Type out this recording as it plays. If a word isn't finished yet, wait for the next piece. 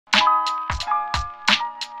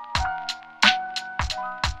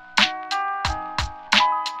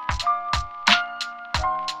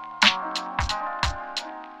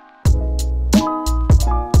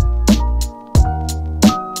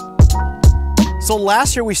So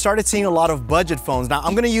last year we started seeing a lot of budget phones. Now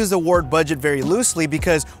I'm gonna use the word budget very loosely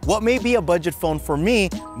because what may be a budget phone for me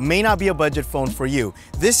may not be a budget phone for you.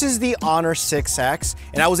 This is the Honor 6X,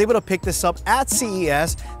 and I was able to pick this up at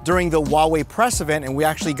CES during the Huawei press event, and we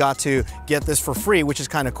actually got to get this for free, which is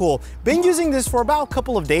kind of cool. Been using this for about a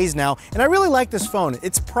couple of days now, and I really like this phone.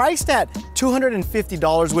 It's priced at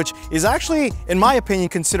 $250, which is actually, in my opinion,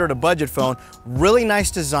 considered a budget phone. Really nice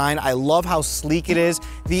design. I love how sleek it is.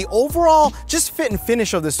 The overall just fit and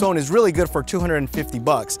finish of this phone is really good for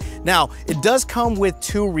 $250. Now, it does come with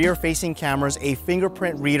 2 rear-facing cameras, a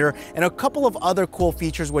fingerprint reader, and a couple of other cool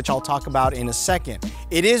features which I'll talk about in a second.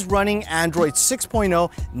 It is running Android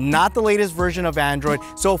 6.0, not the latest version of Android,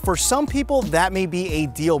 so for some people that may be a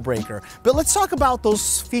deal breaker. But let's talk about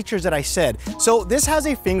those features that I said. So this has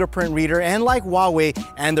a fingerprint reader, and like Huawei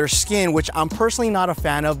and their skin, which I'm personally not a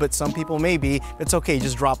fan of, but some people may be, it's okay,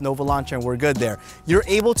 just drop Nova Launcher and we're good there. You're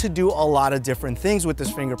able to do a lot of different things with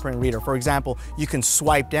this fingerprint reader. For example, you can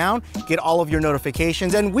swipe down, get all of your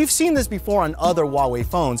notifications, and we've seen this before on other Huawei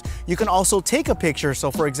phones. You can also take a picture.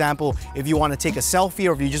 So for example, if you want to take a selfie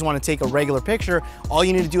or if you just want to take a regular picture, all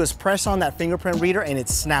you need to do is press on that fingerprint reader and it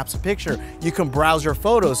snaps a picture. You can browse your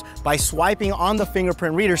photos by swiping on the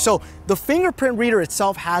fingerprint reader. So the fingerprint reader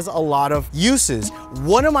itself has a lot of uses.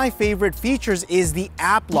 One of my favorite features is the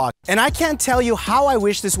app lock. And I can't tell you how I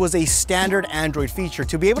wish this was a standard Android feature,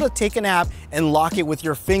 to be able to take an app and lock it with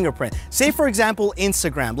your fingerprint. Say for example,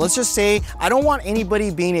 Instagram. Let's just say I don't want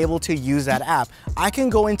anybody being able to use that app. I can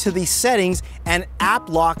go into the settings and app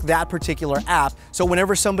lock that particular app. So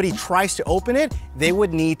whenever somebody tries to open it, they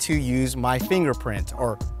would need to use my fingerprint,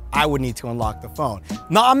 or I would need to unlock the phone.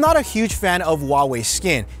 Now, I'm not a huge fan of Huawei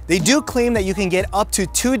skin. They do claim that you can get up to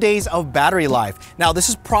 2 days of battery life. Now, this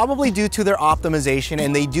is probably due to their optimization,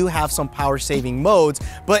 and they do have some power saving modes,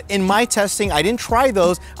 but in my testing, I didn't try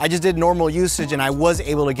those. I just did normal usage and I was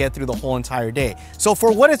able to get through the whole entire day. So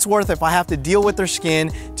for what it's worth, if I have to deal with their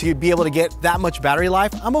skin to be able to get that much battery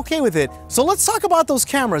life, I'm okay with it. So let's talk about those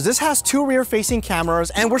cameras. This has 2 rear-facing cameras,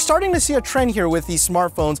 and we're starting to see a trend here with these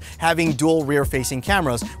smartphones having dual rear-facing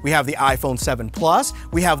cameras. We have the iPhone 7 Plus,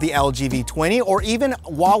 we have the LG V20, or even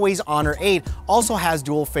Huawei's Honor 8 also has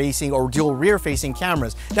dual facing or dual rear facing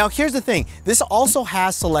cameras. Now here's the thing, this also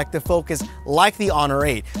has selective focus like the Honor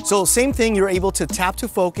 8. So same thing, you're able to tap to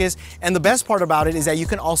focus, and the best part about it is that you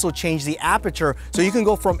can also change the aperture. So you can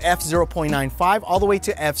go from f/0.95 all the way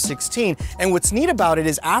to f/16. And what's neat about it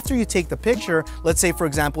is after you take the picture, let's say for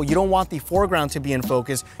example, you don't want the foreground to be in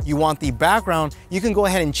focus, you want the background, you can go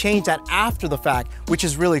ahead and change that after the fact, which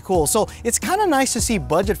is really cool. So it's kind of nice to see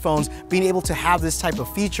budget phones being able to have this type of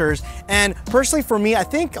features. And personally for me, I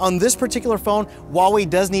think on this particular phone, Huawei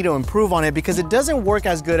does need to improve on it because it doesn't work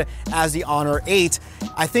as good as the Honor 8.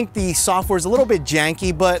 I think the software is a little bit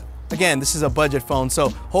janky, but again, this is a budget phone, so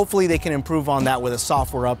hopefully they can improve on that with a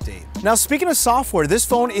software update. Now, speaking of software, this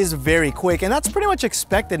phone is very quick, and that's pretty much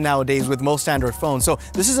expected nowadays with most Android phones. So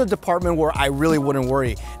this is a department where I really wouldn't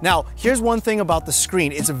worry. Now, here's one thing about the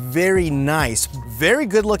screen. It's very nice, very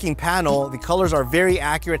good looking panel. The colors are very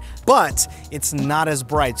accurate, but it's not as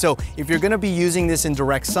bright. So if you're gonna be using this in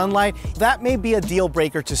direct sunlight, that may be a deal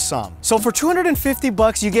breaker to some. So for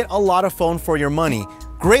 $250, you get a lot of phone for your money.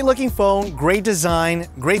 Great looking phone, great design,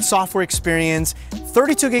 great software experience,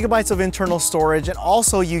 32 gigabytes of internal storage, and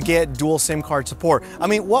also you get dual SIM card support. I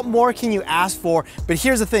mean, what more can you ask for? But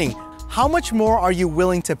here's the thing, how much more are you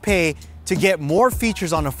willing to pay to get more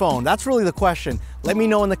features on a phone? That's really the question. Let me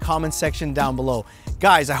know in the comment section down below.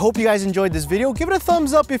 Guys, I hope you guys enjoyed this video. Give it a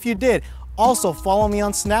thumbs up if you did. Also, follow me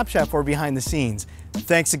on Snapchat for behind the scenes.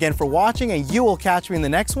 Thanks again for watching, and you will catch me in the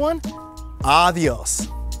next one. Adios.